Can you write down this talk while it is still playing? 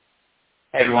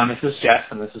Hey everyone, this is Jeff,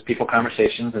 and this is People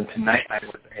Conversations, and tonight I'm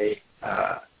with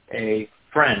a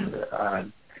friend.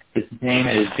 His name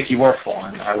is Dickie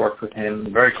Werfel, and I worked with him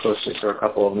very closely for a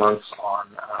couple of months on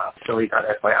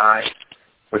Philly.FYI,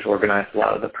 which organized a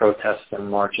lot of the protests and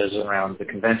marches around the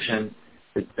convention,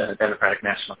 the Democratic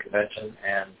National Convention.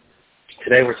 And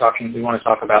today we want to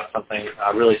talk about something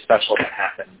really special that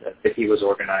happened. Dickie was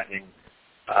organizing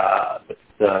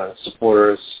the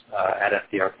supporters at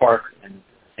FDR Park and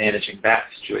managing that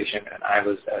situation, and I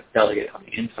was a delegate on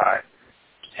the inside.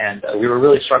 And we were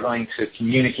really struggling to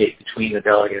communicate between the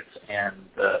delegates and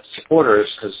the supporters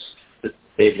because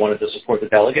they wanted to support the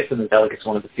delegates and the delegates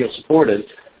wanted to feel supported.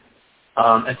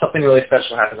 And something really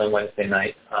special happened on Wednesday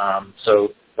night.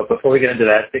 But before we get into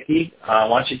that, Dickie, why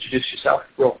don't you introduce yourself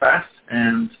real fast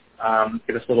and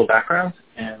give us a little background,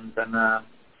 and then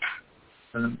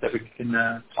we can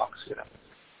talk. See what happens.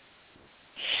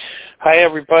 Hi,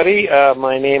 everybody.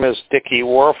 My name is Dickie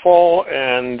Werfel,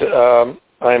 and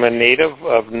I'm a native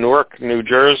of Newark, New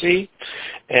Jersey,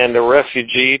 and a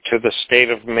refugee to the state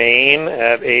of Maine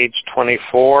at age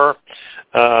 24.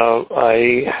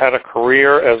 I had a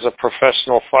career as a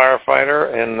professional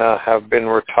firefighter and have been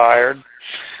retired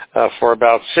for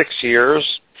about 6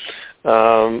 years.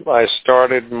 I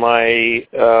started my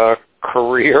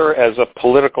career as a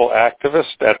political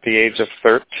activist at the age of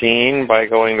 13 by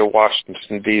going to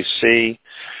Washington, D.C.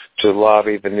 to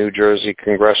lobby the New Jersey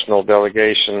congressional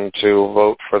delegation to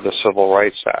vote for the Civil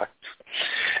Rights Act.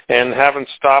 And haven't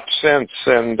stopped since,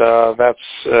 and that's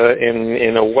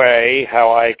in a way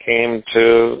how I came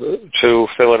to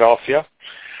Philadelphia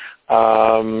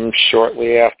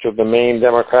shortly after the Maine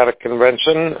Democratic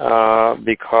Convention,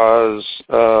 because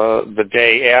the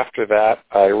day after that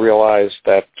I realized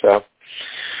that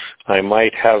I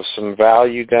might have some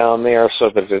value down there, so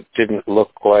that it didn't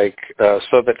look like,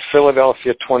 so that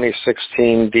Philadelphia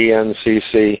 2016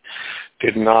 DNCC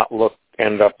did not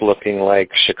end up looking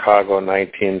like Chicago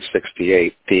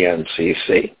 1968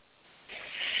 DNCC.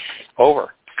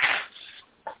 Over.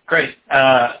 Great.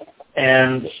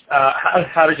 And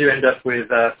how did you end up with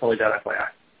Philly.FYI?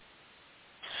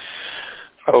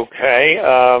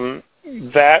 Okay.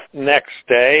 That next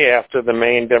day, after the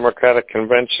Maine Democratic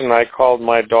Convention, I called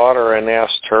my daughter and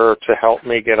asked her to help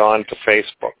me get onto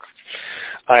Facebook.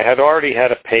 I had already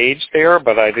had a page there,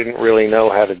 but I didn't really know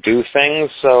how to do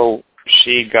things, so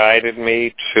she guided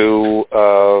me to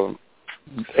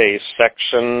a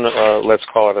section, let's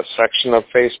call it a section of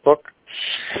Facebook,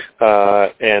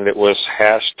 and it was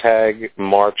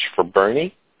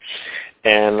 #MarchForBernie.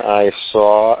 And I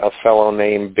saw a fellow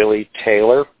named Billy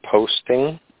Taylor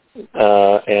posting,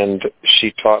 and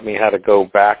she taught me how to go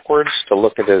backwards to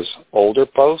look at his older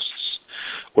posts,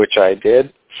 which I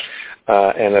did.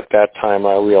 And at that time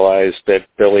I realized that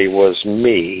Billy was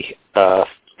me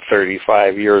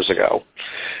 35 years ago.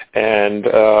 And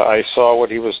I saw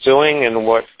what he was doing and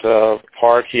what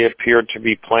part he appeared to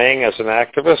be playing as an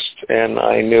activist, and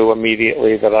I knew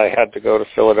immediately that I had to go to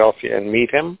Philadelphia and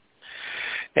meet him.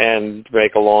 And to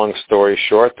make a long story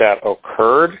short, that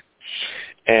occurred.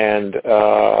 And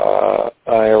I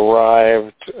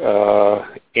arrived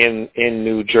in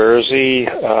New Jersey,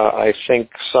 I think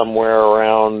somewhere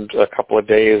around a couple of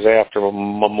days after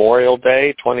Memorial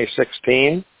Day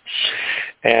 2016,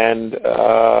 and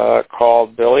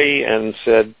called Billy and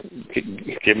said,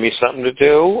 give me something to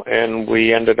do. And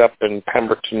we ended up in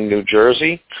Pemberton, New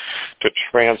Jersey, to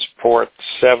transport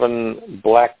 7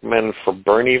 Black Men for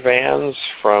Bernie vans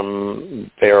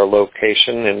from their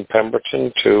location in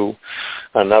Pemberton to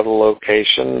another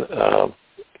location,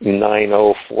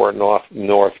 904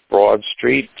 North Broad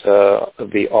Street,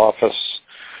 the office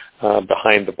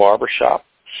behind the barber shop,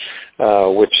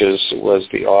 which was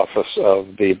the office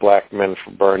of the Black Men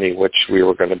for Bernie, which we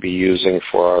were going to be using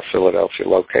for our Philadelphia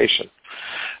location.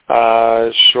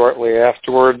 Shortly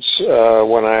afterwards,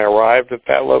 when I arrived at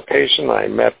that location, I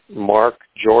met Mark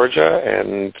Georgia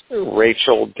and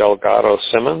Rachel Delgado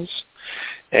Simmons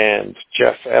and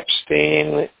Jeff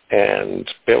Epstein and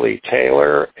Billy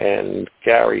Taylor and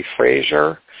Gary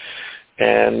Frazier,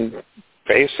 and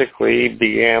basically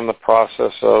began the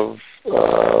process of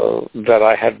that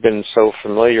I had been so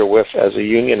familiar with as a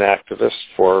union activist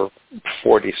for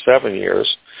 47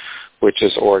 years, which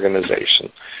is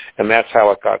organization. And that's how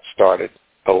it got started.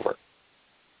 Over.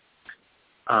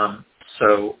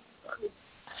 So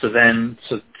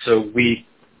we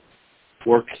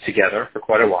worked together for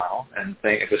quite a while, and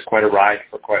it was quite a ride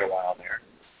for quite a while there.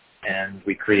 And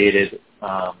we created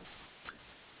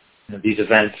these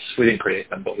events. We didn't create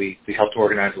them, but we helped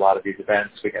organize a lot of these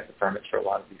events. We got the permits for a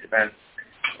lot of these events.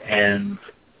 And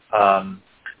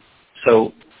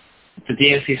so the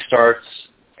DNC starts,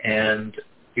 and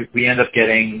you end up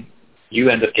getting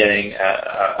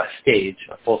a stage,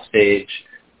 a full stage,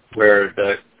 where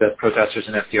the protesters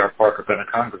in FDR Park are going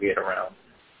to congregate around.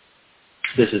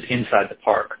 This is inside the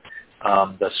park.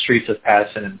 The streets of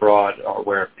Patterson and Broad are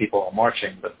where people are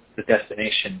marching, but the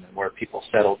destination where people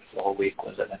settled for the whole week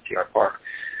was at FDR Park.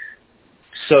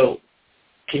 So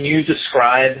can you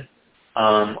describe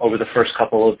over the first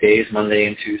couple of days, Monday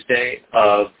and Tuesday,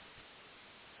 of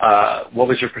what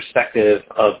was your perspective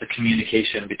of the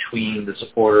communication between the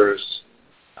supporters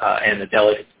and the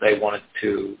delegates they wanted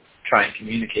to try and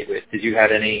communicate with? Did you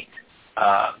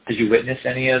witness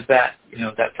any of that,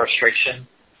 that frustration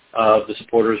of the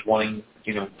supporters wanting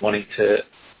to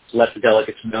let the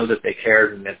delegates know that they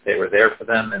cared and that they were there for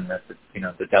them, and that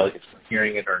the delegates were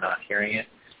hearing it or not hearing it?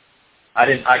 I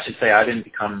didn't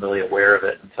become really aware of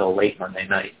it until late Monday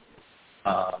night,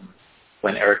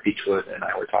 when Eric Beechwood and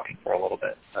I were talking for a little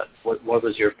bit. But what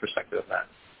was your perspective of that?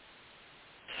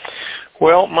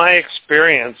 Well, my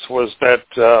experience was that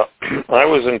I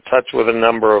was in touch with a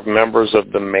number of members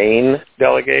of the Maine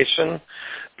delegation,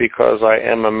 because I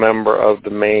am a member of the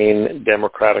Maine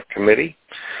Democratic Committee.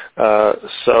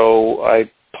 So I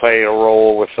play a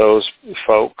role with those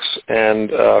folks,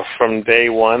 and from day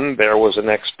one there was an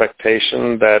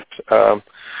expectation that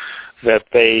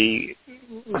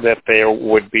there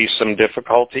would be some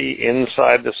difficulty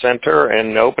inside the center,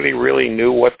 and nobody really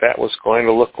knew what that was going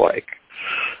to look like.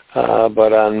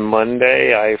 But on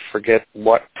Monday, I forget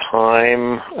what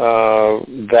time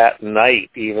that night,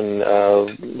 even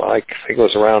I think it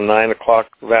was around 9 o'clock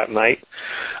that night,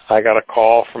 I got a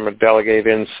call from a delegate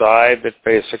inside that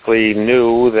basically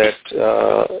knew that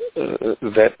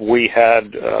we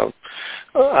had.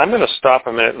 I'm going to stop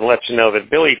a minute and let you know that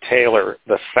Billy Taylor,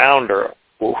 the founder,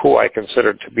 who I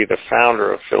considered to be the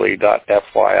founder of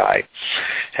Philly.FYI,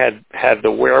 had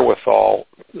the wherewithal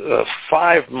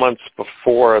 5 months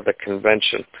before the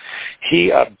convention.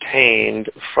 He obtained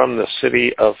from the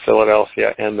city of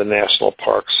Philadelphia and the National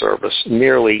Park Service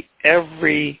nearly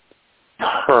every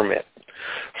permit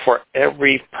for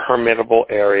every permittable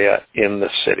area in the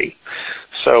city.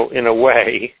 So in a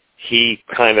way, he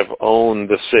kind of owned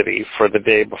the city for the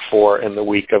day before and the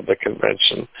week of the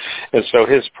convention. And so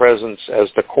his presence as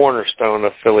the cornerstone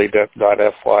of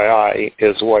Philly.FYI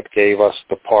is what gave us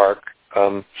the park,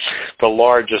 the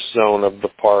largest zone of the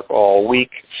park all week.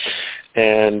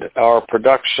 And our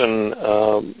production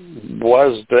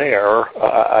was there.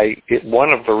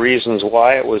 One of the reasons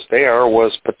why it was there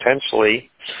was potentially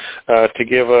to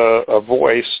give a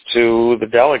voice to the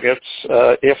delegates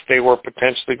if they were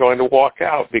potentially going to walk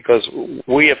out, because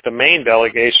we at the Maine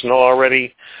delegation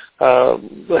already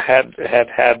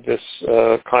had this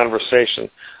conversation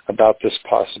about this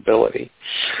possibility.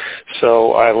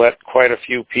 So I let quite a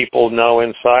few people know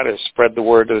inside and spread the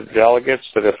word to the delegates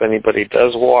that if anybody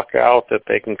does walk out, that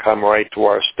they can come right to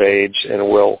our stage, and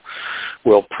we'll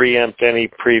preempt any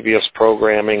previous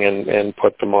programming and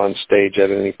put them on stage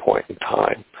at any point in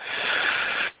time.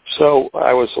 So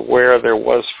I was aware there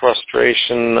was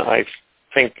frustration. I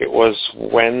think it was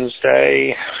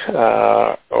Wednesday,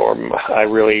 or I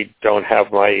really don't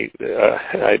have my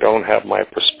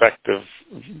perspective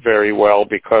very well,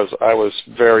 because I was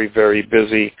very, very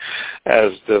busy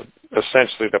as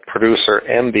essentially the producer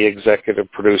and the executive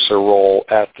producer role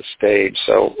at the stage.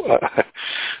 So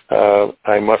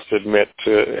I must admit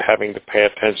to having to pay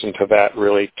attention to that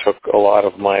really took a lot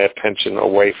of my attention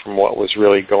away from what was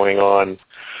really going on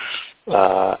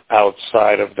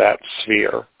outside of that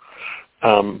sphere.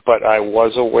 But I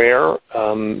was aware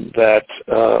that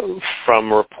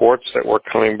from reports that were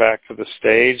coming back to the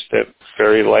stage that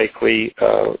very likely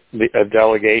a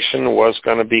delegation was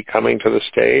going to be coming to the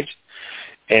stage,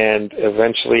 and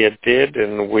eventually it did,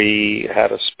 and we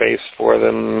had a space for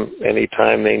them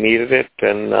anytime they needed it.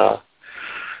 And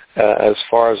as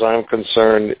far as I'm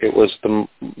concerned, it was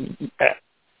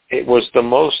the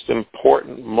most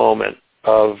important moment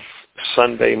of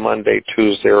Sunday, Monday,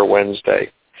 Tuesday, or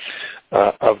Wednesday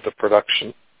of the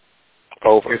production.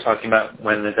 Over. You're talking about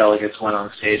when the delegates went on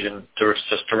stage and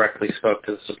just directly spoke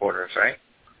to the supporters, right?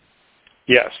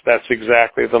 Yes, that's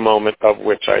exactly the moment of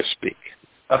which I speak.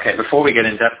 Okay, before we get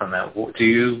in depth on that, do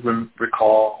you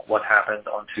recall what happened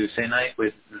on Tuesday night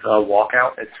with the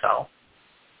walkout itself?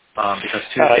 Because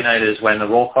Tuesday night is when the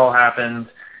roll call happened,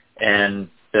 and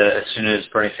as soon as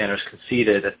Bernie Sanders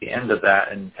conceded at the end of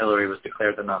that and Hillary was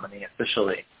declared the nominee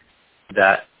officially,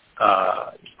 that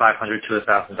 500 to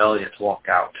 1,000 delegates walked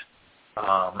out.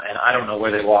 And I don't know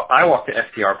where they walked. I walked to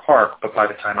FDR Park, but by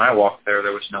the time I walked there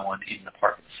was no one in the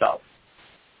park itself,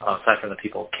 aside from the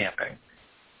people camping.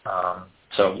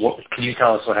 So can you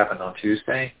tell us what happened on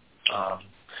Tuesday?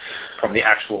 From the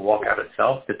actual walkout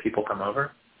itself, did people come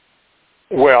over?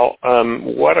 Well,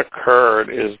 what occurred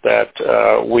is that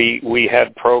we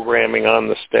had programming on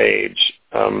the stage,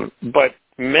 but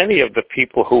many of the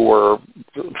people who were,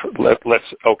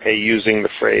 using the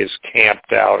phrase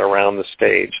camped out around the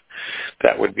stage,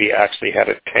 that would be actually had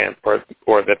a tent or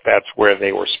that's where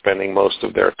they were spending most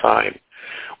of their time,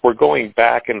 were going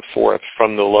back and forth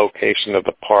from the location of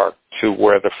the park to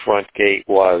where the front gate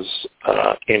was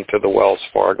into the Wells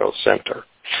Fargo Center,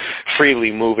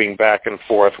 freely moving back and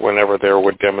forth whenever there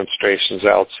were demonstrations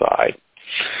outside.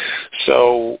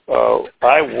 So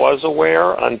I was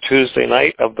aware on Tuesday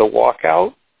night of the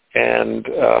walkout, and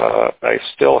I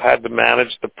still had to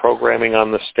manage the programming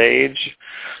on the stage,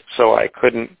 so I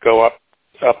couldn't go up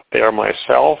there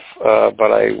myself,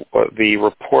 but the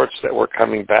reports that were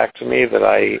coming back to me that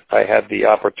I had the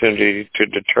opportunity to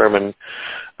determine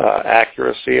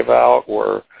accuracy about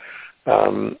were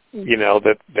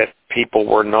that people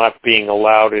were not being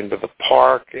allowed into the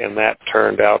park, and that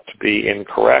turned out to be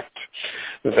incorrect,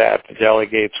 that the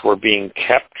delegates were being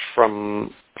kept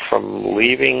from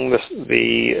leaving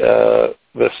the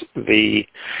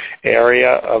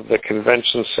area of the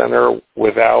convention center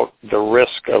without the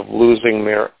risk of losing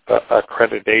their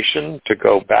accreditation to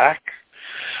go back.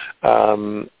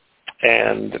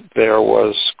 And there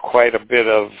was quite a bit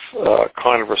of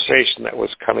conversation that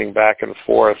was coming back and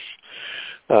forth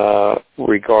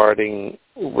regarding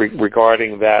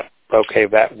that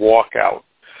walkout.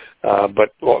 But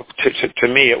to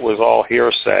me, it was all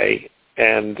hearsay.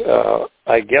 And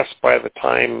I guess by the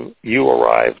time you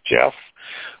arrived, Jeff,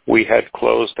 we had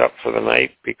closed up for the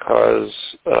night because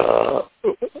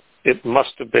it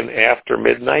must have been after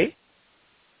midnight.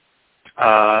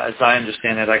 As I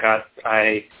understand it,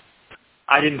 I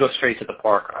didn't go straight to the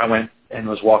park. I went and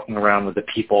was walking around with the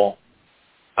people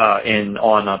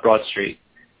on Broad Street,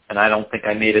 and I don't think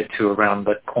I made it to around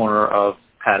the corner of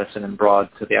Patterson and Broad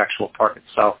to the actual park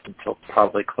itself until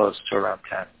probably close to around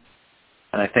 10.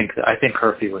 And I think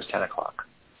curfew was 10 o'clock.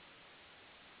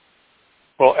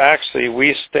 Well, actually,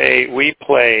 we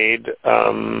played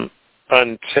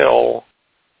until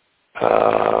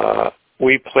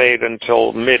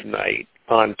midnight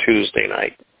on Tuesday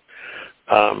night.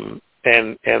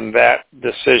 And that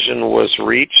decision was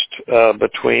reached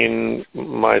between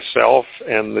myself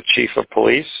and the chief of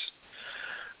police,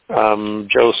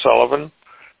 Joe Sullivan,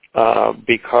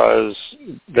 because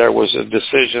there was a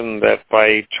decision that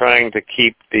by trying to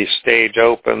keep the stage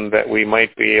open that we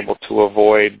might be able to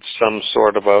avoid some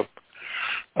sort of a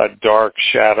dark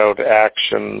shadowed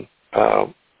action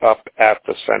up at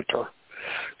the center.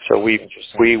 So we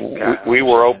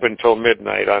were open till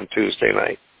midnight on Tuesday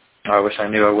night. I wish I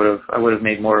knew. I would have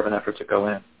made more of an effort to go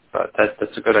in, but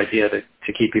that's a good idea to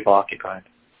keep people occupied.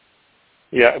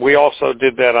 Yeah, we also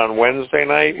did that on Wednesday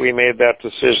night. We made that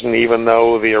decision even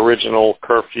though the original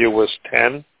curfew was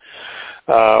 10.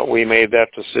 We made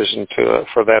that decision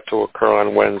for that to occur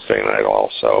on Wednesday night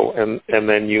also. And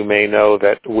then you may know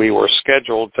that we were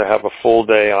scheduled to have a full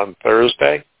day on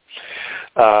Thursday.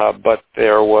 But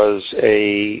there was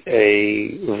a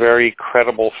very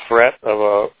credible threat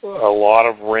of a lot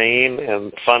of rain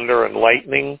and thunder and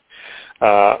lightning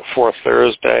for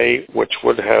Thursday, which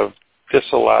would have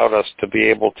disallowed us to be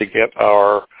able to get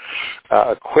our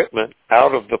equipment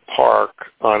out of the park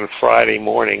on Friday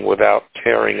morning without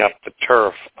tearing up the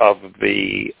turf of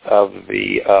the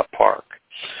park.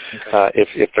 Okay.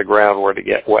 If the ground were to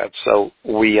get wet. So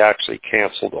we actually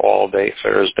canceled all day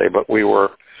Thursday, but we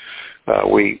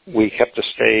kept the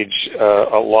stage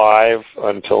alive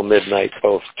until midnight,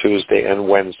 both Tuesday and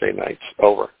Wednesday nights.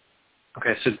 Over.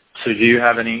 Okay, so do you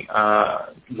have any?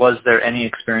 Was there any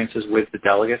experiences with the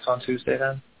delegates on Tuesday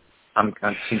then?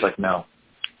 It seems like no.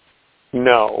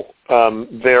 No,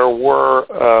 there were.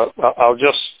 I'll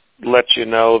just let you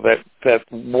know that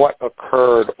what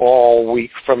occurred all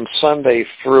week from Sunday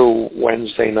through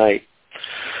Wednesday night.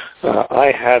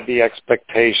 I had the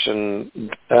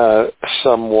expectation,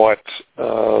 somewhat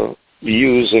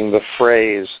using the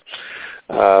phrase,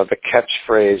 the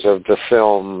catchphrase of the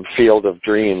film Field of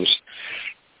Dreams,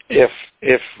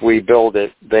 if we build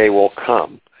it, they will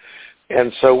come.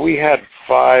 And so we had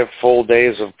 5 full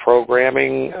days of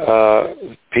programming,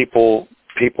 people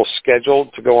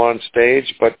scheduled to go on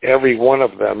stage, but every one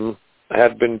of them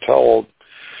had been told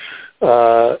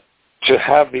to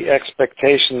have the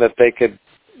expectation that they could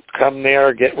come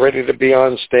there, get ready to be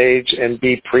on stage, and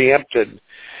be preempted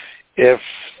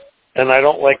and I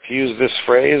don't like to use this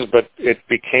phrase, but it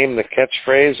became the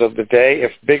catchphrase of the day,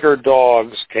 if bigger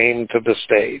dogs came to the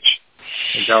stage.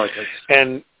 Delegates.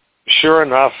 And sure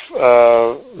enough,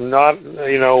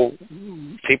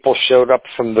 people showed up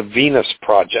from the Venus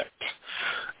Project.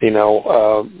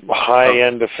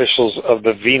 High-end officials of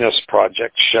the Venus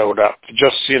Project showed up.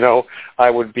 Just, I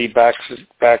would be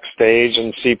backstage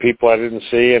and see people I didn't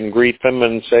see and greet them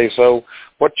and say, so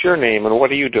what's your name and what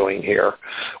are you doing here?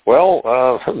 Well,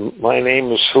 my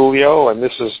name is Julio and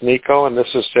this is Nico and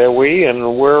this is Sewi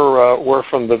and we're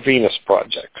from the Venus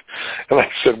Project. And I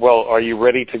said, well, are you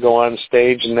ready to go on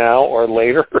stage now or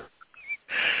later?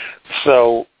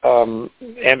 So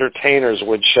entertainers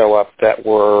would show up that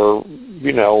were,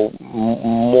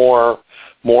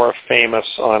 more famous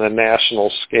on a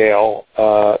national scale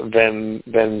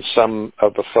than some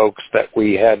of the folks that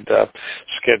we had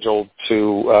scheduled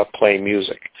to play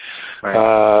music.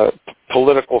 Right.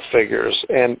 Political figures.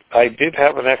 And I did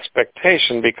have an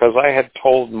expectation because I had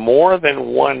told more than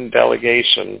one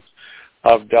delegation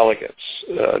of delegates,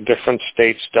 different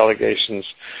states' delegations,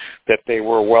 that they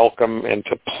were welcome and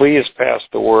to please pass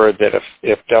the word that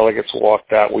if delegates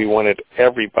walked out, we wanted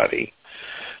everybody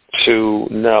to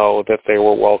know that they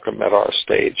were welcome at our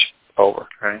stage. Over.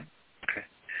 Right. Okay.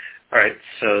 All right.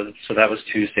 So that was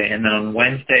Tuesday. And then on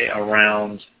Wednesday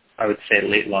around, I would say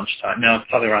late lunchtime, no,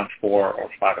 probably around 4 or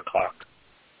 5 o'clock,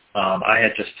 I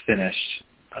had just finished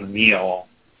a meal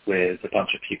with a bunch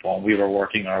of people, and we were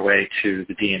working our way to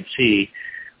the DNC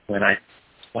when I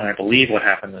believe what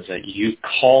happened was that you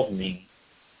called me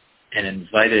and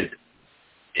invited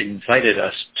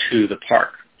us to the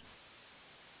park.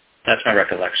 That's my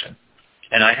recollection.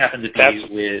 And I happened to be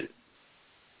with...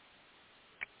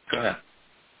 Go ahead.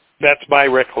 That's my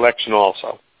recollection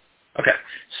also. Okay.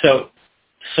 So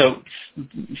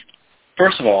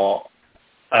first of all,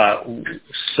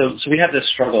 so we have this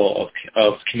struggle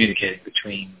of communicating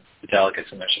between the delegates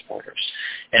and their supporters.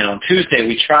 And on Tuesday,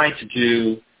 we tried to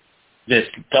do this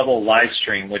double live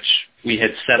stream, which we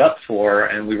had set up for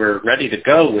and we were ready to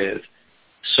go with,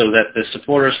 so that the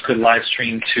supporters could live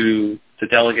stream to the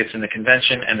delegates in the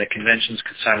convention and the conventions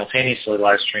could simultaneously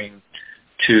live stream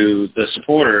to the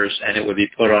supporters, and it would be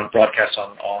broadcast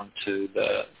on to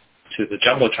the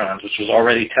Jumbotrons, which was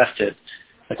already tested.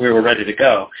 Like, we were ready to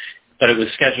go. But it was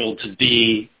scheduled to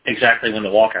be exactly when the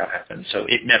walkout happened, so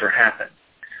it never happened,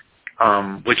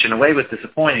 which in a way was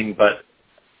disappointing. But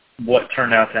what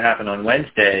turned out to happen on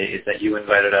Wednesday is that you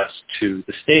invited us to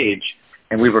the stage,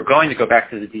 and we were going to go back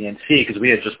to the DNC because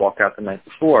we had just walked out the night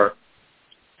before,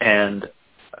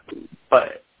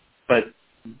 but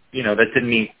that didn't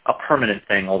mean a permanent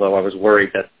thing. Although I was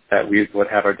worried that we would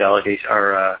have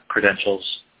our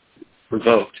credentials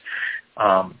revoked,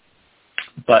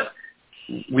 but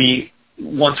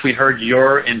once we heard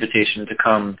your invitation to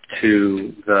come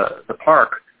to the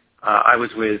park, I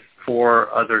was with 4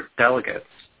 other delegates,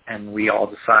 and we all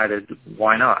decided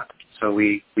why not. So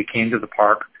we came to the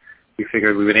park. We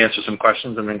figured we would answer some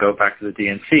questions and then go back to the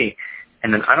DNC.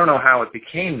 And then I don't know how it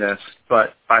became this,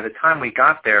 but by the time we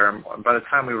got there, by the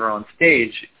time we were on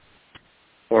stage,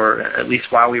 or at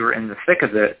least while we were in the thick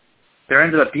of it, there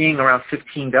ended up being around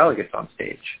 15 delegates on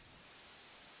stage.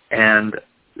 And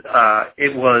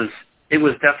it was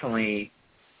definitely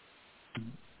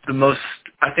the most,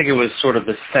 I think it was sort of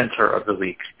the center of the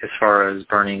week as far as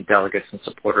Bernie delegates and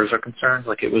supporters are concerned.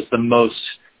 Like, it was the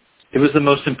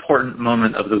most important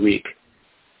moment of the week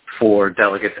for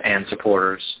delegates and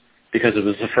supporters, because it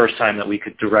was the first time that we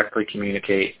could directly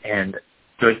communicate and,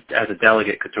 as a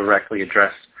delegate, could directly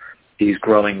address these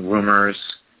growing rumors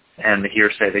and the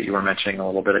hearsay that you were mentioning a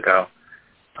little bit ago.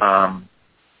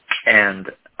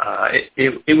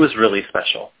 It was really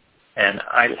special. And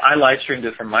I live streamed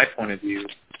it from my point of view,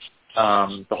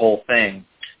 the whole thing.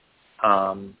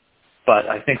 But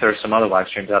I think there are some other live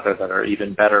streams out there that are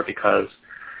even better because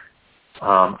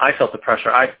I felt the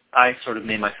pressure. I sort of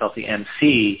made myself the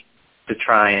MC to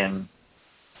try and,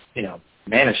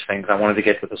 manage things. I wanted to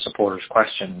get to the supporters'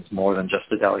 questions more than just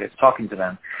the delegates talking to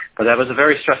them. But that was a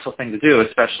very stressful thing to do,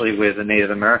 especially with a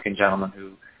Native American gentleman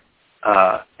who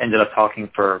ended up talking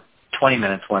for 20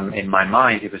 minutes when, in my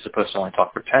mind, he was supposed to only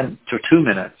talk for 2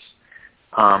 minutes.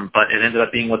 But it ended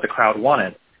up being what the crowd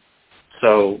wanted.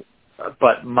 So,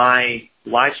 but my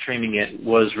live streaming it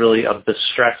was really of the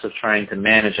stress of trying to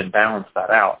manage and balance that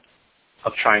out,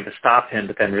 of trying to stop him,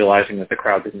 but then realizing that the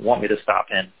crowd didn't want me to stop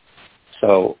him.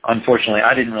 So, unfortunately,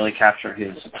 I didn't really capture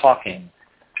his talking,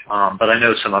 but I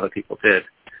know some other people did.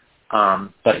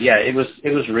 But yeah, it was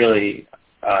really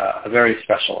a very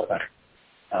special event.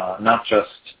 Not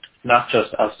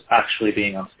just us actually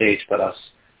being on stage, but us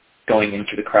going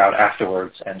into the crowd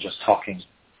afterwards and just talking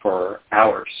for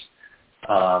hours.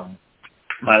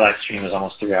 My live stream was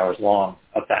almost 3 hours long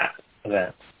of that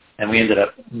event, And we ended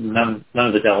up, none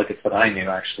of the delegates that I knew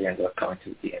actually ended up going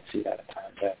to the DNC that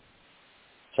entire day.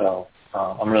 So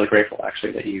I'm really grateful,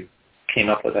 actually, that you came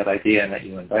up with that idea and that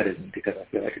you invited me, because I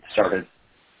feel like it started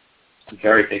a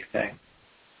very big thing.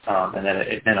 And then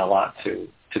it meant a lot to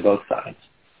both sides,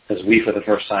 because we, for the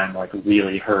first time, like,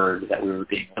 really heard that we were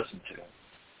being listened to,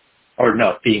 or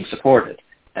no, being supported,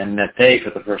 and that they,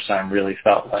 for the first time, really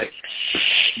felt like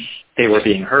they were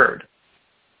being heard.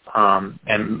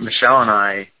 And Michelle and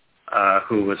I,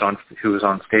 who was on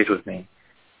stage with me,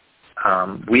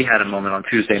 we had a moment on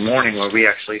Tuesday morning where we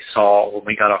actually saw, when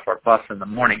we got off our bus in the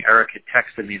morning, Eric had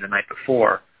texted me the night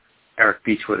before. Eric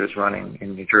Beechwood is running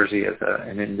in New Jersey as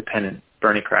an independent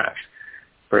Bernie crash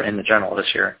in the general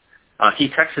this year. He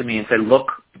texted me and said,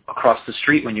 look across the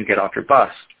street when you get off your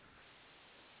bus.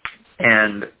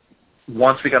 And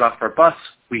once we got off our bus,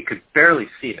 we could barely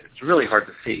see it. It's really hard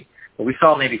to see. But we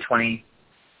saw maybe 20,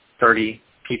 30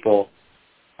 people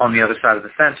on the other side of the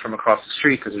fence from across the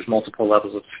street, because there's multiple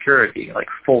levels of security, like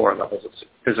 4 levels of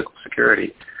physical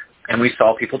security. And we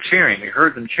saw people cheering. We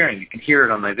heard them cheering. You can hear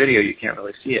it on my video. You can't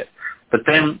really see it. But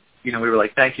then, we were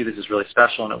like, thank you, this is really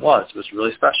special. And it was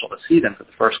really special to see them for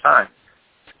the first time.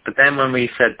 But then when we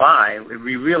said bye,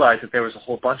 we realized that there was a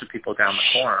whole bunch of people down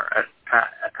the corner at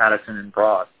Patterson and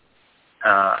Broad.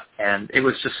 And it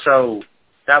was just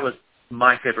that was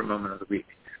my favorite moment of the week,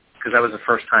 because that was the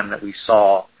first time that we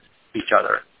saw each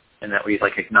other and that we,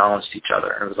 like, acknowledged each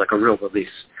other. And it was like a real release.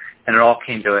 And it all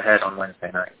came to a head on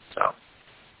Wednesday night. So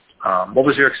what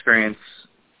was your experience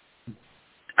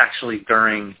actually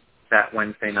during that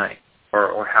Wednesday night,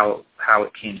 or how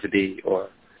it came to be? Or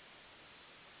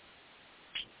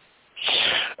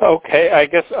Okay, I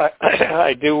guess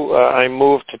I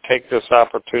moved to take this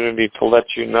opportunity to let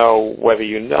you know, whether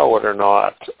you know it or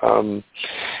not,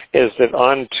 is that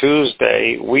on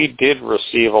Tuesday we did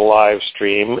receive a live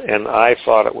stream, and I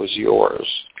thought it was yours,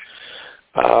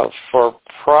 for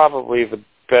probably the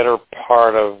better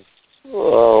part of,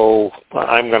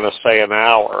 I'm going to say an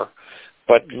hour,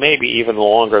 but maybe even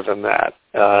longer than that.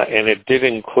 And it did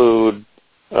include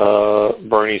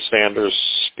Bernie Sanders'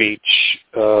 speech,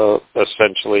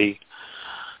 essentially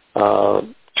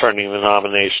turning the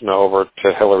nomination over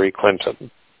to Hillary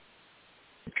Clinton.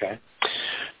 Okay.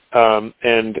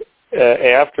 And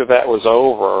after that was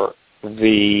over,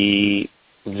 the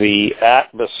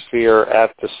atmosphere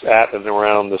at and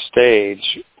around the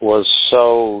stage was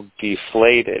so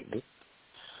deflated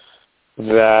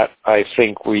that I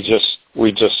think we just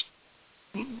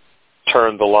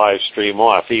turned the live stream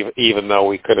off, even though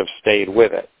we could have stayed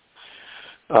with it.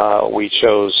 We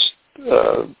chose,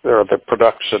 the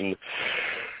production,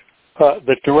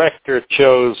 the director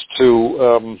chose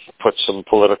to put some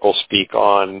political speak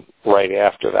on right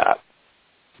after that.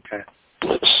 Okay.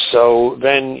 So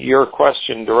then your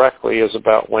question directly is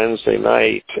about Wednesday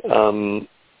night.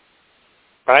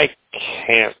 I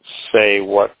can't say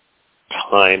what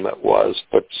time it was,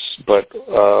 but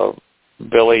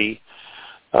Billy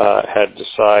had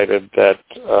decided that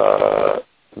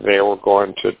they were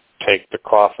going to take the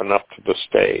coffin up to the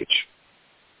stage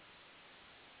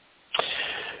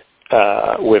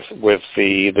with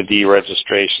the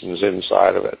deregistrations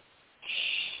inside of it.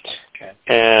 Okay.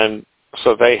 And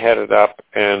so they headed up,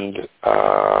 and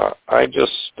I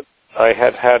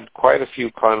had quite a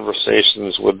few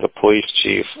conversations with the police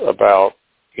chief about,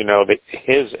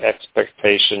 his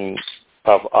expectation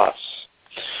of us.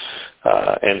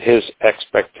 And his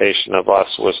expectation of us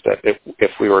was that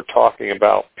if we were talking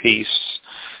about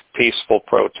peaceful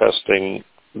protesting,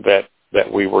 that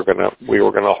we were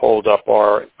gonna hold up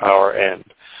our end.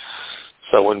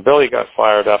 So when Billy got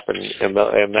fired up and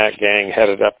that gang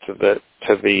headed up to the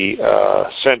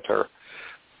center,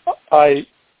 I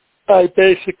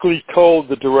basically told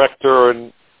the director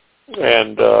and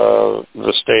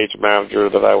the stage manager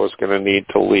that I was going to need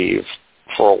to leave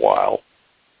for a while.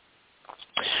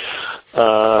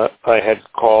 I had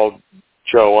called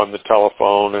Joe on the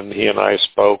telephone, and he and I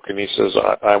spoke, and he says,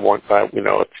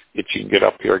 if you can get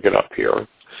up here.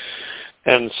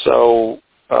 And so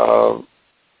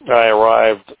I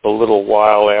arrived a little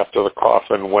while after the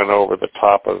coffin went over the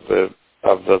top of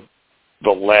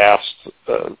the last,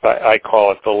 I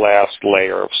call it the last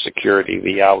layer of security,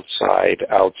 the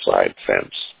outside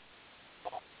fence.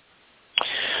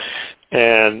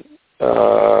 And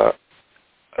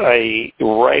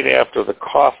right after the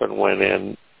coffin went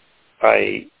in,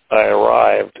 I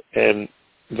arrived, and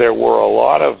there were a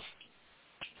lot of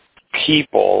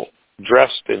people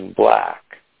dressed in black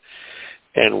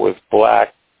and with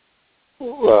black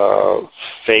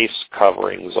face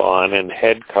coverings on and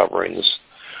head coverings.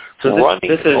 So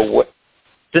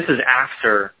this is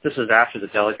after the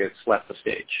delegates left the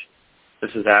stage.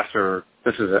 This is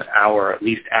an hour at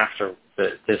least after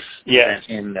this yes. event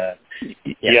in the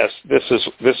Yes, this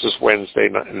is Wednesday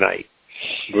night.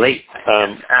 Late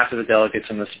after the delegates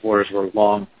and the supporters were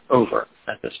long over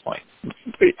at this point.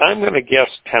 I'm going to guess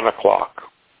 10 o'clock.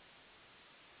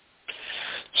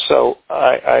 So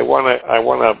I want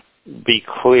to be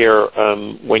clear.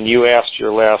 When you asked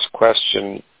your last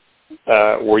question,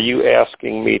 were you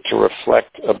asking me to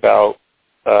reflect about,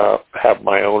 have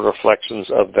my own reflections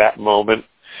of that moment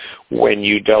when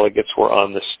you delegates were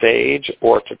on the stage,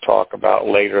 or to talk about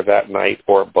later that night,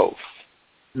 or both?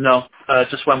 No,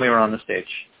 just when we were on the stage.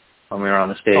 When we were on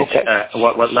the stage, okay.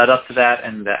 What led up to that,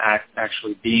 and the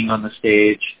actually being on the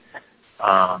stage,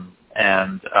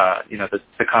 and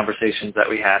the conversations that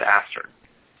we had after,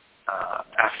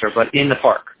 but in the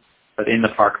park,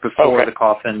 before the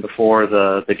coffin, before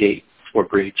the gates were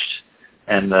breached,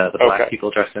 and the black people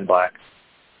dressed in black.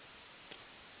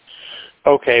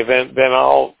 Okay, then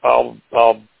I'll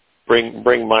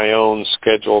bring my own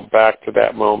schedule back to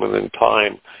that moment in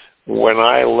time. When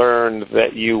I learned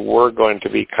that you were going to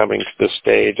be coming to the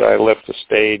stage, I let the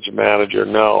stage manager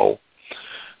know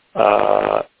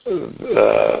that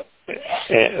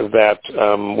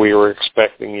we were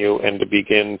expecting you, and to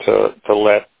begin to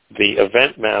let the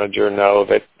event manager know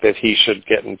that he should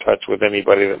get in touch with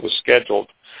anybody that was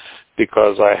scheduled,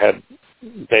 because I had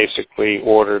basically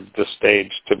ordered the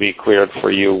stage to be cleared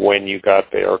for you when you got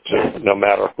there, to no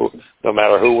matter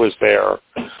who was there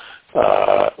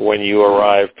when you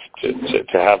arrived to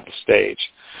have the stage.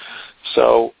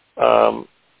 So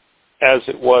as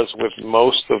it was with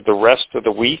most of the rest of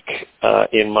the week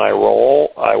in my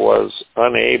role, I was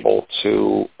unable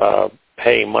to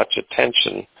pay much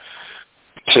attention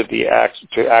to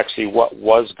actually what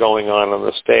was going on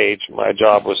the stage. My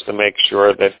job was to make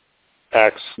sure that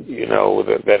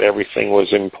that everything was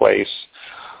in place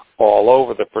all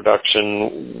over the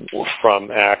production, from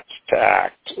act to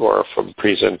act, or from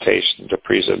presentation to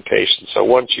presentation. So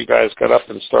once you guys got up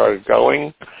and started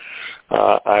going,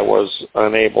 I was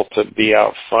unable to be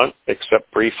out front except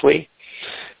briefly,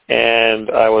 and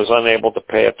I was unable to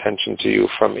pay attention to you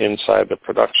from inside the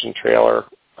production trailer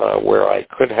where I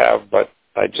could have, but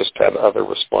I just had other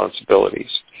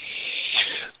responsibilities.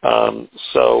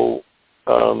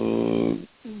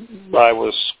 I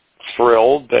was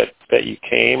thrilled that you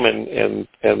came, and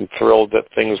thrilled that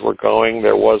things were going.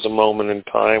 There was a moment in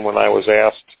time when I was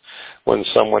asked, when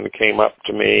someone came up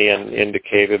to me and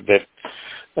indicated that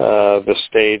the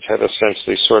stage had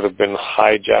essentially sort of been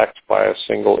hijacked by a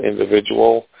single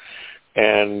individual,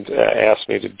 and asked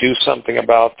me to do something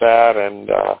about that,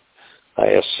 and I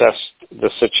assessed the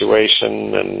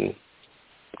situation and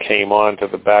came on to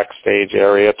the backstage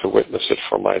area to witness it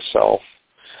for myself.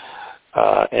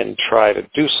 And try to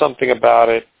do something about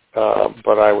it,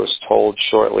 but I was told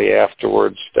shortly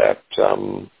afterwards that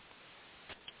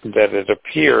it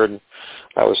appeared,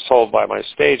 I was told by my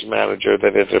stage manager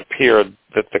that it appeared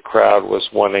that the crowd was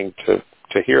wanting to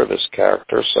hear this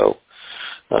character, so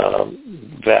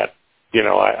that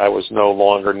I was no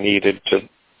longer needed to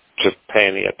pay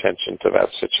any attention to that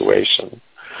situation.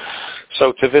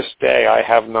 So to this day, I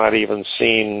have not even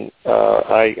seen.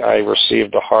 I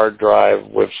received a hard drive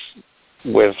with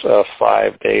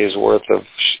 5 days worth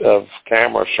of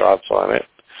camera shots on it,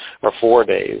 or 4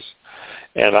 days,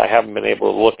 and I haven't been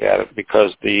able to look at it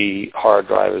because the hard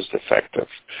drive is defective.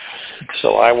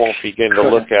 So I won't begin to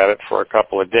look at it for a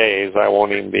couple of days. I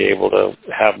won't even be able to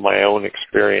have my own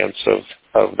experience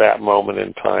of that moment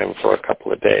in time for a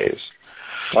couple of days.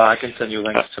 Well, I can send you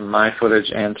links to my footage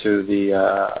and to the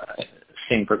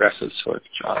Seeing Progressives footage,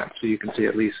 so you can see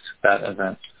at least that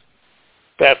event.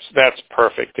 That's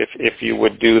perfect. If you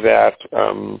would do that,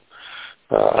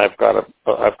 I've got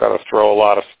to throw a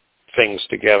lot of things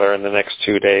together in the next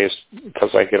 2 days because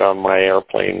I get on my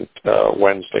airplane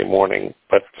Wednesday morning.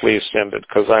 But please send it,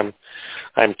 because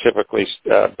I'm typically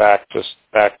back to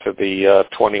the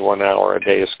 21-hour a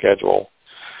day schedule.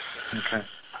 Okay.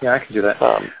 Yeah, I can do that.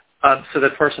 So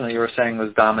the person that you were saying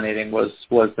was dominating was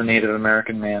the Native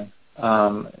American man,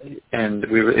 and it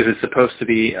was supposed to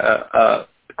be a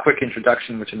quick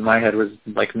introduction, which in my head was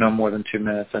like no more than 2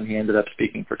 minutes, and he ended up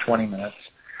speaking for 20 minutes.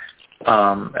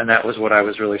 And that was what I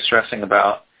was really stressing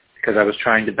about, because I was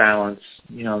trying to balance,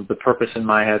 the purpose in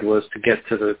my head was to get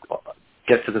to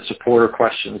the supporter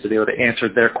questions, to be able to answer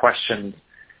their questions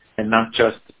and not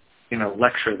just,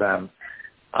 lecture them.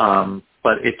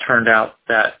 But it turned out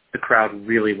that the crowd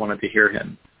really wanted to hear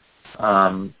him.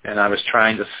 And I was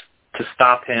trying to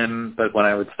stop him, but when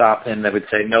I would stop him, they would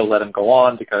say, no, let him go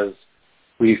on, because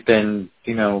we've been,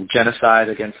 genocide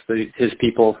against his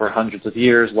people for hundreds of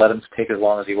years. Let him take as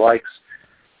long as he likes.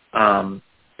 And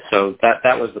So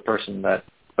that was the person that.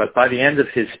 But by the end of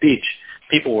his speech,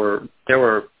 there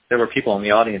were people in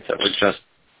the audience that were just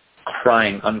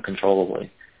crying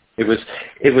uncontrollably. It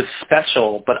was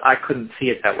special, but I couldn't see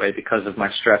it that way because of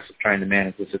my stress of trying to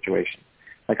manage the situation.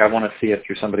 Like, I want to see it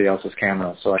through somebody else's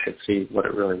camera so I could see what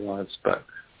it really was. But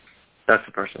that's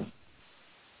the person.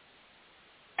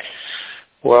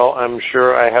 Well, I'm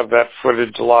sure I have that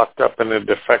footage locked up in a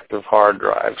defective hard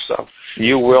drive, so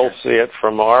you will see it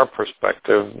from our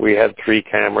perspective. We had 3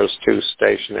 cameras, 2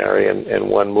 stationary and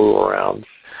 1 move around.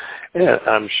 And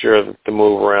I'm sure that the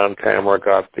move around camera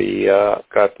got the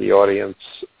audience.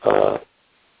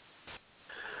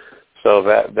 So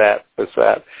that was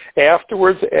that.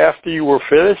 Afterwards, after you were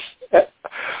finished,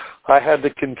 I had to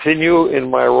continue in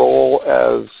my role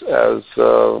as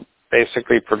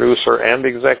basically producer and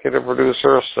executive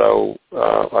producer, so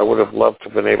I would have loved to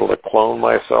have been able to clone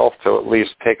myself to at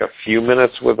least take a few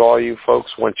minutes with all you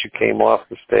folks once you came off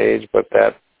the stage, but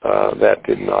that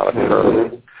did not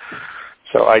occur.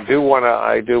 So I do want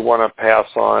to pass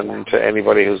on to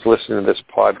anybody who's listening to this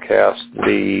podcast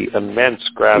the immense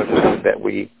gratitude that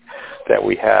we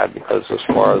had, because as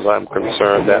far as I'm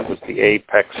concerned, that was the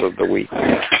apex of the week.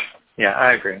 Yeah,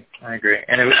 I agree.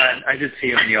 And I did see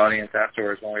you in the audience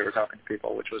afterwards when we were talking to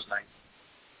people, which was nice.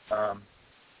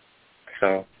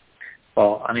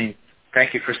 Well, I mean,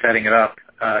 thank you for setting it up.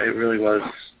 It was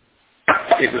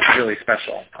really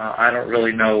special. I don't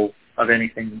really know of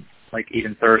anything like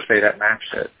even Thursday that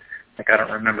matched it. Like, I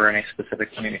don't remember any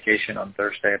specific communication on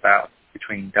Thursday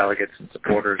between delegates and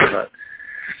supporters, but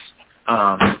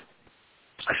I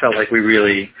felt like we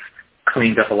really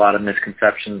cleaned up a lot of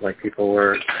misconceptions. Like,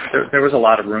 there was a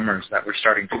lot of rumors that were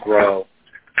starting to grow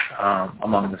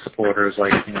among the supporters.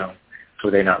 Like,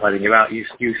 were they not letting you out?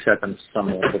 You said them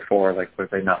somewhere before. Like, were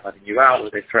they not letting you out? Were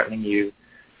they threatening you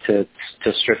to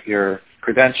strip your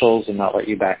credentials and not let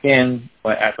you back in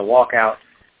at the walkout?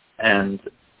 And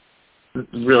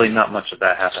really not much of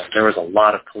that happened. There was a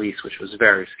lot of police, which was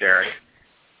very scary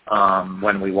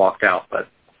when we walked out, but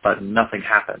nothing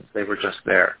happened. They were just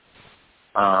there.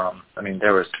 I mean,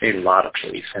 there was a lot of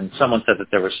police, and someone said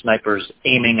that there were snipers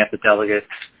aiming at the delegates,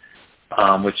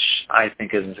 which I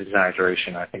think is an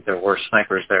exaggeration. I think there were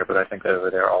snipers there, but I think they were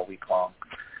there all week long.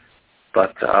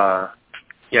 But so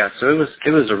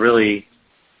it was a really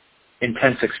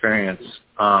intense experience.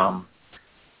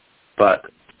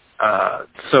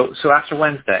 So after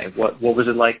Wednesday, what was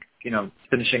it like,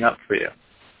 finishing up for you?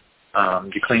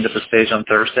 You cleaned up the stage on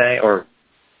Thursday or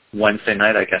Wednesday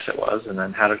night, I guess it was, and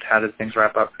then how did things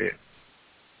wrap up for you?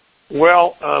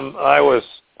 Well, I was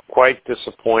quite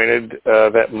disappointed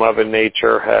that Mother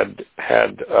Nature had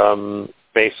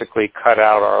basically cut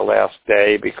out our last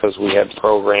day because we had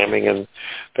programming, and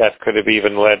that could have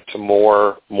even led to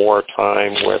more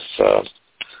time with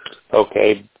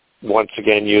once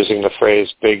again, using the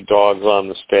phrase "big dogs on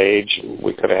the stage."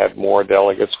 We could have had more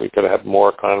delegates. We could have had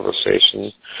more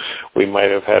conversations. We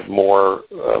might have had more.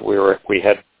 We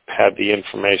had the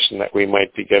information that we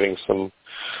might be getting some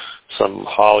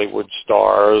Hollywood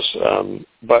stars.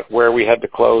 But where we had to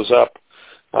close up,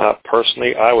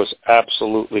 personally, I was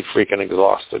absolutely freaking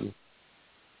exhausted.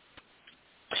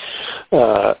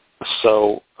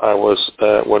 So I was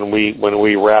when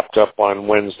we wrapped up on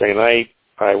Wednesday night,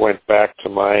 I went back to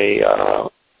my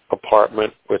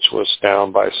apartment, which was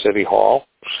down by City Hall,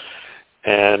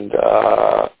 and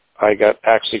I got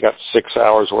 6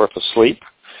 hours worth of sleep,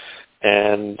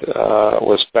 and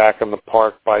was back in the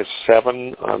park by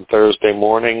 7 on Thursday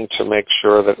morning to make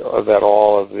sure that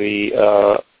all of the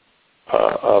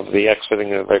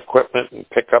exiting of the equipment and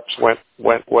pickups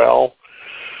went well,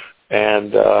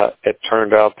 and it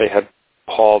turned out they had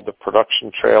hauled the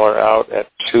production trailer out at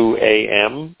 2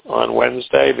 a.m. on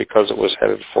Wednesday because it was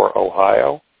headed for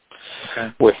Ohio.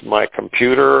 Okay. With my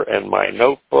computer and my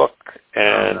notebook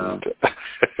and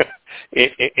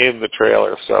in the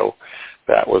trailer. So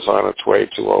that was on its way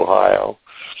to Ohio.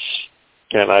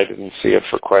 And I didn't see it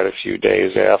for quite a few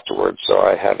days afterwards, so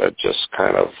I had to just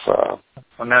kind of...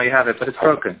 well, now you have it, but it's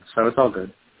broken, so it's all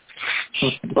good.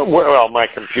 Well, my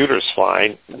computer's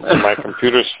fine.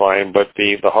 But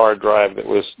the hard drive that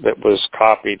was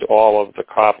copied, all of the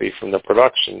copy from the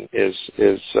production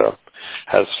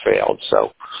has failed.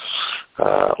 So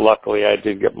luckily, I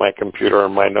did get my computer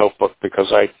and my notebook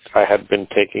because I had been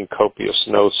taking copious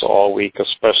notes all week,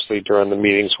 especially during the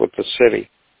meetings with the city.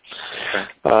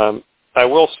 Okay. I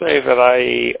will say that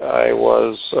I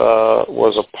was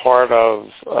a part of.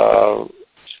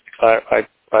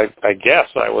 I guess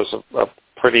I was a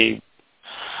pretty,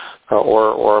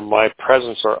 or my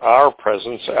presence or our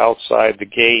presence outside the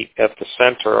gate at the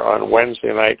center on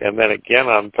Wednesday night and then again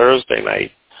on Thursday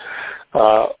night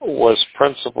was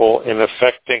principal in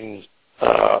effecting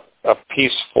a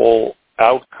peaceful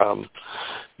outcome,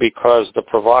 because the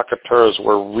provocateurs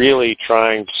were really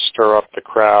trying to stir up the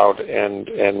crowd and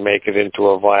make it into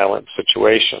a violent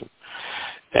situation.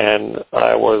 And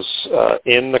I was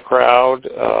in the crowd,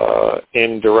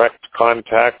 in direct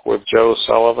contact with Joe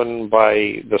Sullivan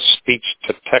by the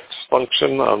speech-to-text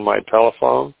function on my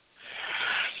telephone.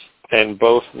 And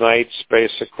both nights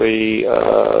basically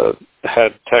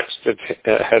had texted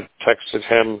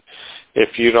him,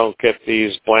 if you don't get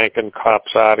these blanking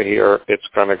cops out of here, it's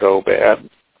going to go bad.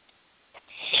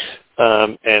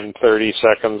 And 30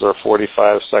 seconds or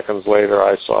 45 seconds later,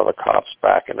 I saw the cops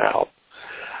backing out.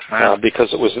 Wow.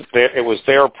 Because it was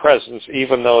their presence,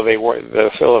 even though they were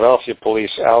the Philadelphia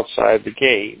police outside the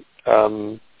gate.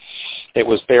 It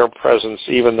was their presence,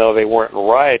 even though they weren't in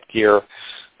riot gear.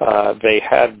 They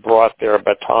had brought their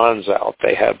batons out.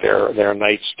 They had their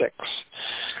nightsticks,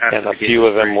 and a few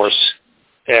of them were,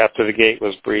 after the gate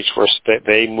was breached,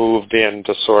 they moved in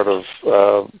to sort of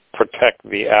protect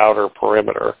the outer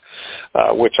perimeter,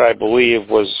 which I believe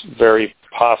was very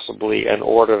possibly an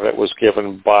order that was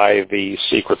given by the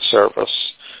Secret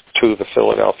Service to the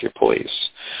Philadelphia police.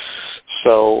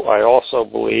 So I also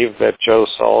believe that Joe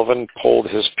Sullivan pulled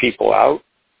his people out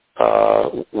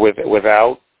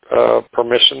without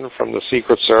permission from the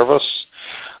Secret Service,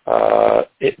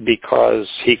 because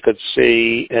he could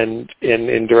see, and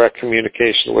in direct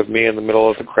communication with me in the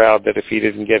middle of the crowd, that if he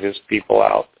didn't get his people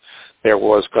out, there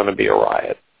was going to be a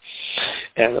riot.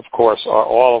 And, of course,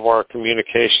 all of our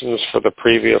communications for the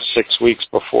previous 6 weeks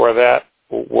before that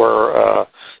were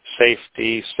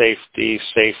safety, safety,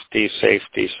 safety,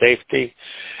 safety, safety.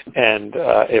 And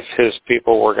if his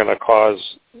people were going to cause,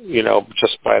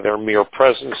 just by their mere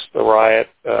presence, the riot,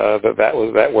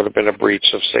 that would have been a breach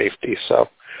of safety. So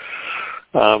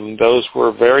those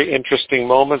were very interesting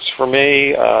moments for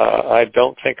me. I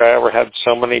don't think I ever had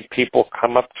so many people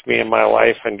come up to me in my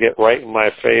life and get right in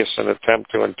my face and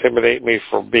attempt to intimidate me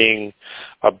for being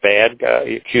a bad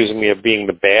guy, accusing me of being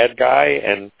the bad guy,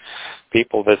 and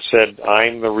people that said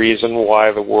I'm the reason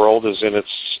why the world is in its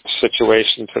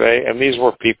situation today. And these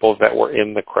were people that were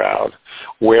in the crowd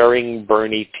wearing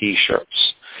Bernie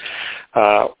T-shirts.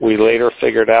 We later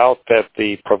figured out that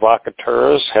the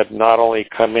provocateurs had not only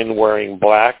come in wearing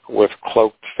black with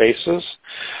cloaked faces,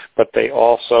 but they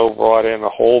also brought in a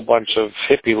whole bunch of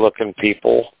hippie-looking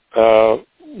people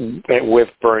with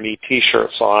Bernie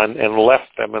T-shirts on and left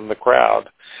them in the crowd,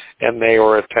 and they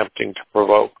were attempting to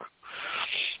provoke.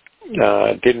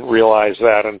 Didn't realize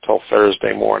that until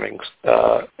Thursday mornings,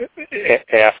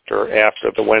 after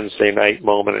the Wednesday night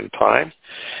moment in time.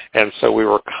 And so we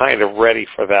were kind of ready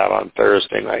for that on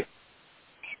Thursday night.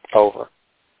 Over.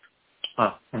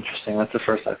 Oh, interesting. That's the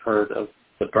first I've heard of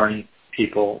the Bernie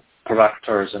people,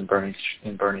 provocateurs in Bernie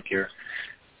gear.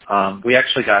 We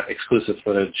actually got exclusive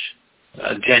footage,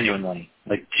 genuinely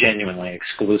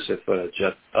exclusive footage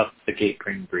of the gate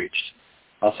being breached.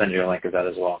 I'll send you a link of that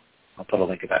as well. I'll put a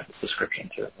link of that in the description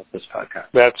too of this podcast.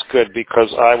 That's good,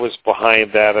 because I was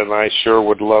behind that, and I sure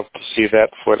would love to see that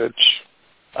footage.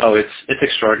 Oh, it's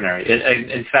extraordinary.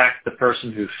 In fact, the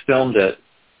person who filmed it,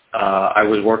 I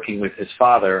was working with his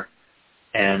father,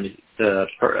 and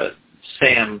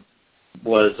Sam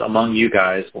was among you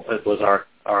guys. It was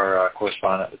our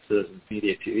correspondent with Citizens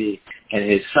Media TV, and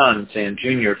his son, Sam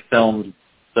Jr., filmed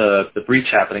the breach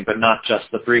happening, but not just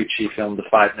the breach. He filmed the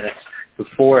 5 minutes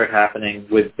before it happening,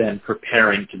 with them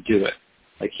preparing to do it.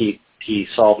 Like he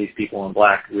saw these people in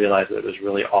black, realized that it was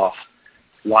really off,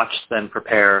 watched them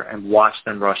prepare, and watched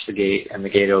them rush the gate, and the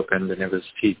gate opened, and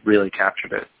he really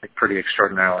captured it pretty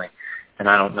extraordinarily. And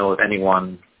I don't know of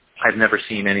anyone, I've never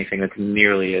seen anything that's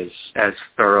nearly as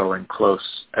thorough and close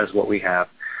as what we have.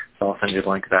 So I'll send you a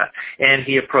link to that. And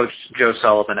he approached Joe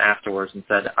Sullivan afterwards and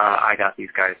said, I got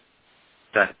these guys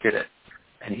that did it.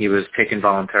 And he was taken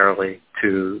voluntarily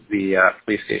to the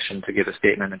police station to give a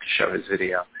statement and to show his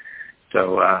video.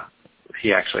 So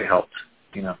he actually helped.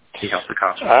 He helped the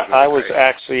cops. I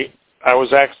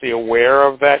was actually aware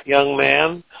of that young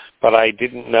man, but I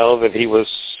didn't know that he was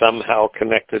somehow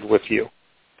connected with you.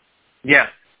 Yeah,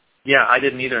 I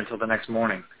didn't either until the next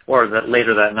morning, or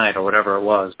later that night, or whatever it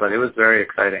was. But it was very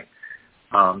exciting.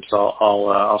 So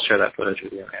I'll share that footage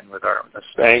with you and with our listeners.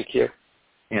 Thank you.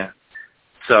 Yeah.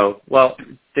 So, well,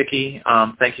 Dickie,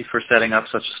 thank you for setting up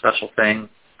such a special thing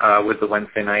with the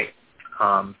Wednesday night,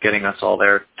 getting us all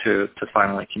there to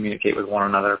finally communicate with one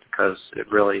another, because it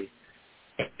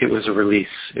was a release.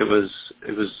 It was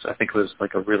I think it was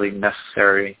like a really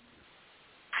necessary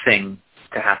thing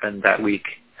to happen that week,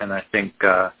 and I think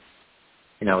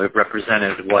it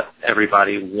represented what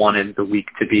everybody wanted the week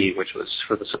to be, which was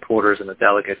for the supporters and the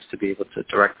delegates to be able to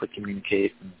directly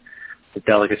communicate, and the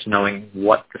delegates knowing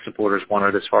what the supporters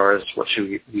wanted as far as what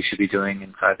we should be doing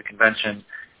inside the convention.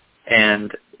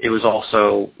 And it was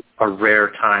also a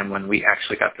rare time when we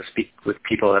actually got to speak with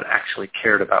people that actually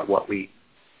cared about what we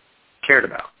cared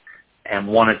about and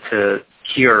wanted to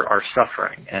hear our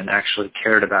suffering and actually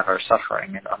cared about our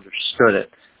suffering and understood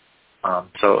it.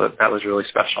 So that was really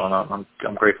special, and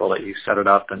I'm grateful that you set it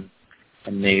up and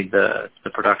made the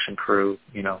production crew,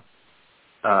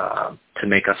 to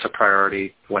make us a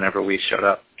priority whenever we showed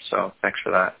up. So thanks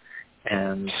for that.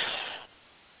 And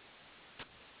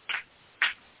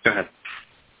go ahead.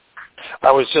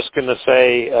 I was just going to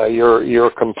say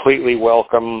you're completely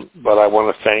welcome, but I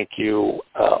want to thank you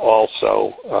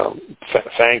also.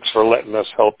 Thanks for letting us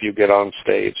help you get on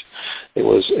stage. It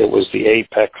was the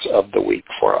apex of the week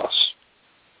for us.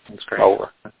 That's great.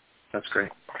 Over. That's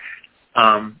great.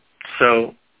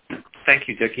 So thank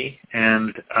you, Dickie.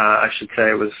 And I should say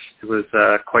it was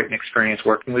quite an experience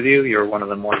working with you. You're one of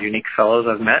the more unique fellows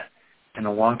I've met in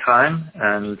a long time,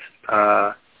 and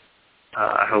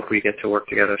I hope we get to work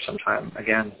together sometime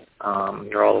again.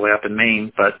 You're all the way up in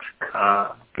Maine, but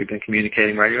we've been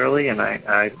communicating regularly, and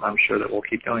I'm sure that we'll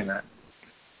keep doing that.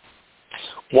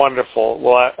 Wonderful.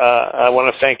 Well, I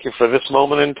want to thank you for this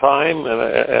moment in time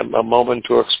and a moment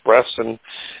to express and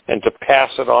to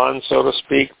pass it on, so to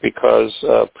speak, because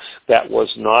that was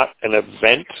not an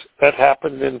event that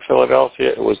happened in Philadelphia.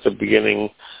 It was the beginning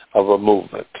of a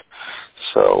movement.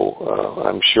 So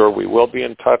I'm sure we will be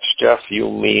in touch. Jeff,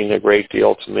 you mean a great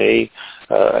deal to me.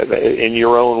 In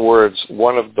your own words,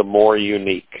 one of the more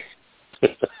unique.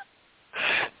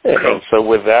 And so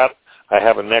with that, I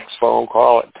have a next phone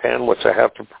call at 10, which I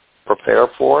have to prepare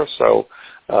for. So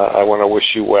I want to wish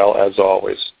you well, as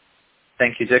always.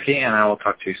 Thank you, Dickie, and I will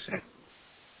talk to you soon.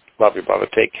 Love you, brother.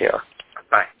 Take care.